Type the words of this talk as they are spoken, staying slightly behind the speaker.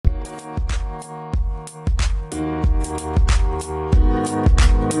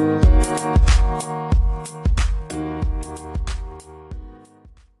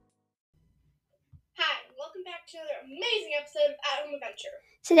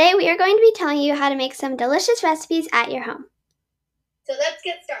Today we are going to be telling you how to make some delicious recipes at your home. So let's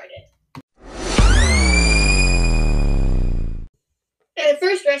get started. And the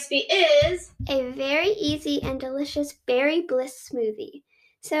first recipe is a very easy and delicious berry bliss smoothie.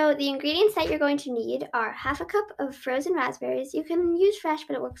 So the ingredients that you're going to need are half a cup of frozen raspberries. You can use fresh,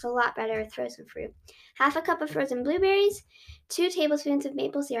 but it works a lot better with frozen fruit. Half a cup of frozen blueberries, 2 tablespoons of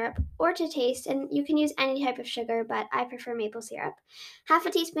maple syrup, or to taste, and you can use any type of sugar, but I prefer maple syrup. Half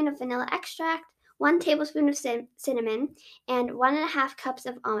a teaspoon of vanilla extract, 1 tablespoon of cinnamon, and 1.5 cups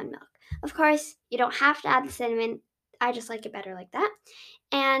of almond milk. Of course, you don't have to add the cinnamon. I just like it better like that.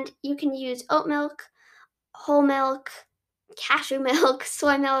 And you can use oat milk, whole milk, cashew milk,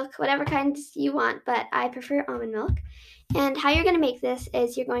 soy milk, whatever kinds you want, but I prefer almond milk. And how you're going to make this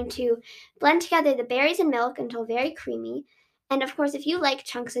is you're going to blend together the berries and milk until very creamy. And of course, if you like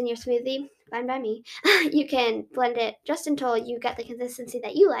chunks in your smoothie, fine by me, you can blend it just until you get the consistency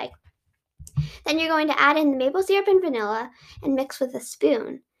that you like. Then you're going to add in the maple syrup and vanilla and mix with a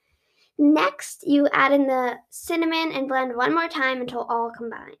spoon. Next, you add in the cinnamon and blend one more time until all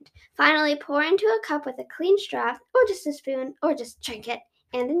combined. Finally, pour into a cup with a clean straw, or just a spoon, or just drink it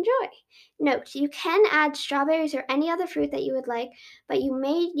and enjoy. Note, you can add strawberries or any other fruit that you would like, but you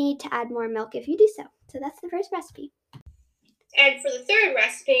may need to add more milk if you do so. So that's the first recipe. And for the third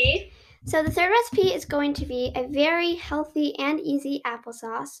recipe, so the third recipe is going to be a very healthy and easy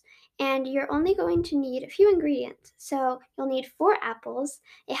applesauce, and you're only going to need a few ingredients. So you'll need 4 apples,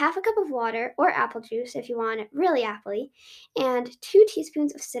 a half a cup of water or apple juice if you want it really appley, and 2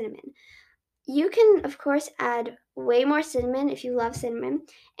 teaspoons of cinnamon. You can, of course, add way more cinnamon if you love cinnamon.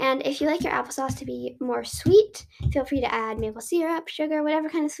 And if you like your applesauce to be more sweet, feel free to add maple syrup, sugar, whatever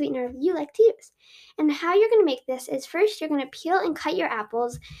kind of sweetener you like to use. And how you're going to make this is first you're going to peel and cut your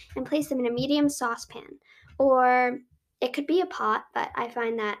apples and place them in a medium saucepan. Or it could be a pot, but I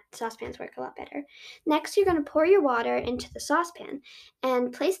find that saucepans work a lot better. Next, you're going to pour your water into the saucepan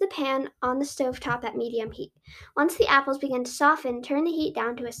and place the pan on the stovetop at medium heat. Once the apples begin to soften, turn the heat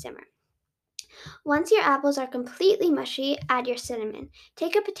down to a simmer. Once your apples are completely mushy, add your cinnamon.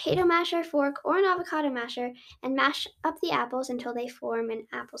 Take a potato masher, fork, or an avocado masher and mash up the apples until they form an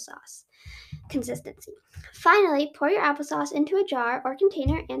applesauce consistency. Finally, pour your applesauce into a jar or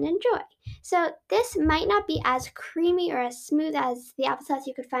container and enjoy. So this might not be as creamy or as smooth as the applesauce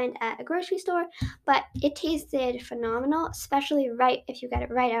you could find at a grocery store, but it tasted phenomenal, especially right if you get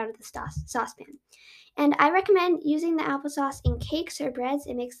it right out of the saucepan. And I recommend using the applesauce in cakes or breads.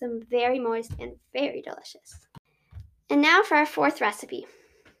 It makes them very moist and very delicious. And now for our fourth recipe.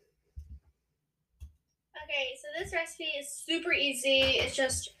 Okay, so this recipe is super easy. It's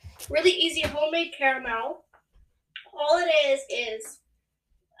just really easy homemade caramel. All it is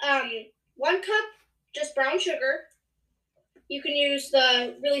 1 cup just brown sugar. You can use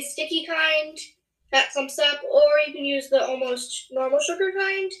the really sticky kind that clumps up, or you can use the almost normal sugar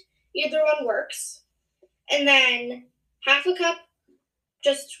kind. Either one works. And then half a cup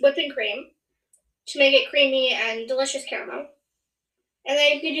just whipping cream to make it creamy and delicious caramel. And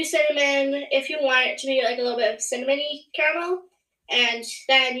then you can do cinnamon if you want it to be like a little bit of cinnamony caramel. And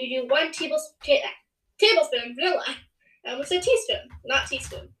then you do 1 tablespoon vanilla. I almost said teaspoon, not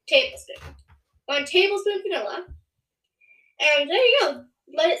teaspoon, tablespoon. 1 tablespoon vanilla. And there you go.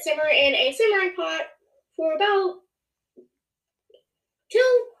 Let it simmer in a simmering pot for about till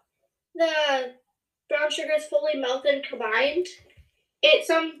the brown sugar is fully melted and combined. It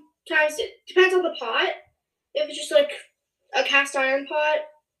depends on the pot. If it's just like a cast iron pot,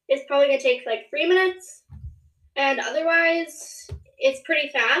 it's probably gonna take like 3 minutes. And otherwise, it's pretty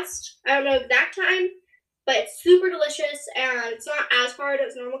fast. I don't know exact time, but it's super delicious and it's not as hard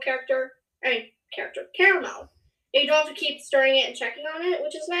as normal caramel. You don't have to keep stirring it and checking on it,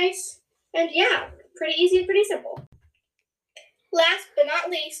 which is nice. And yeah, pretty easy and pretty simple. Last but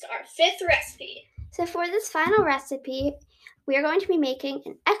not least, our 5th recipe. So for this final recipe, we are going to be making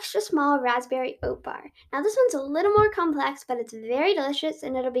an extra small raspberry oat bar. Now this one's a little more complex, but it's very delicious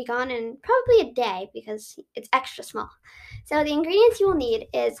and it'll be gone in probably a day because it's extra small. So the ingredients you will need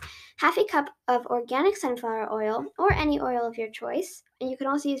is half a cup of organic sunflower oil or any oil of your choice, and you can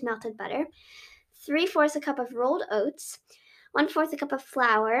also use melted butter, 3/4 a cup of rolled oats, 1/4 a cup of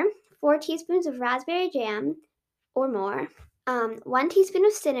flour, 4 teaspoons of raspberry jam or more, 1 teaspoon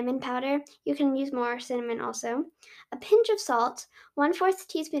of cinnamon powder. You can use more cinnamon also. A pinch of salt, 1/4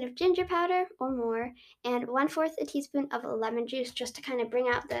 teaspoon of ginger powder or more, and 1/4 a teaspoon of lemon juice just to kind of bring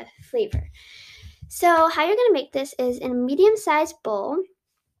out the flavor. So how you're going to make this is in a medium-sized bowl.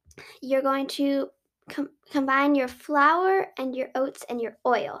 You're going to combine your flour and your oats and your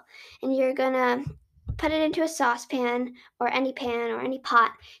oil, and you're going to put it into a saucepan or any pan or any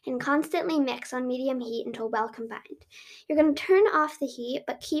pot and constantly mix on medium heat until well combined. You're going to turn off the heat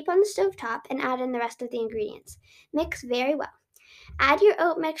but keep on the stove top and add in the rest of the ingredients. Mix very well. Add your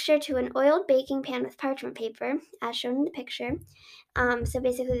oat mixture to an oiled baking pan with parchment paper, as shown in the picture. So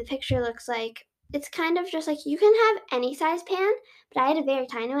basically, the picture looks like it's kind of just like you can have any size pan, but I had a very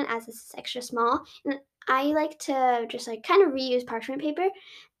tiny one as this is extra small. And I like to just like kind of reuse parchment paper.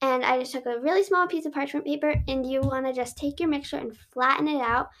 And I just took a really small piece of parchment paper, and you want to just take your mixture and flatten it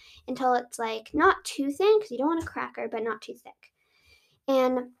out until it's like not too thin because you don't want a cracker, but not too thick.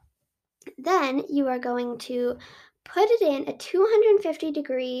 And then you are going to put it in a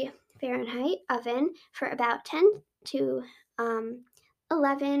 250-degree Fahrenheit oven for about 10 to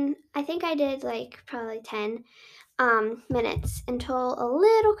 11. I think I did like probably 10 minutes until a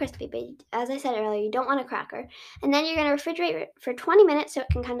little crispy. But as I said earlier, you don't want a cracker. And then you're going to refrigerate it for 20 minutes so it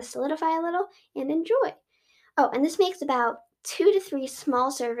can kind of solidify a little and enjoy. Oh, and this makes about 2 to 3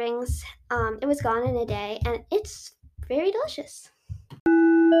 small servings. It was gone in a day, and it's very delicious.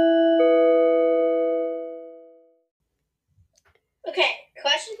 Okay,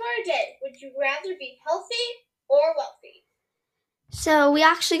 question for our day. Would you rather be healthy or wealthy? So we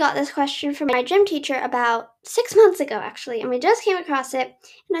actually got this question from my gym teacher about 6 months ago, actually, and we just came across it,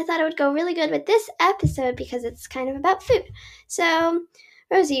 and I thought it would go really good with this episode because it's kind of about food. So,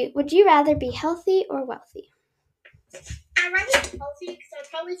 Rosie, would you rather be healthy or wealthy? I'd rather be healthy because I'd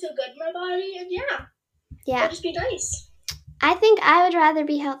probably feel good in my body, and it'd just be nice. I think I would rather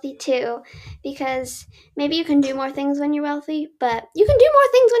be healthy too, because maybe you can do more things when you're wealthy, but you can do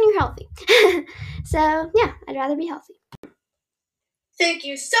more things when you're healthy. So, yeah, I'd rather be healthy. Thank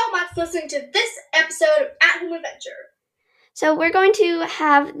you so much for listening to this episode of At Home Adventure. So we're going to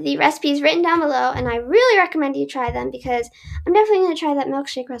have the recipes written down below, and I really recommend you try them because I'm definitely going to try that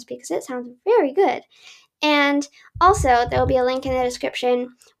milkshake recipe because it sounds very good. And also, there will be a link in the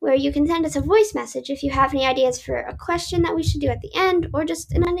description where you can send us a voice message if you have any ideas for a question that we should do at the end or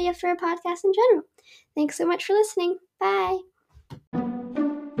just an idea for a podcast in general. Thanks so much for listening. Bye.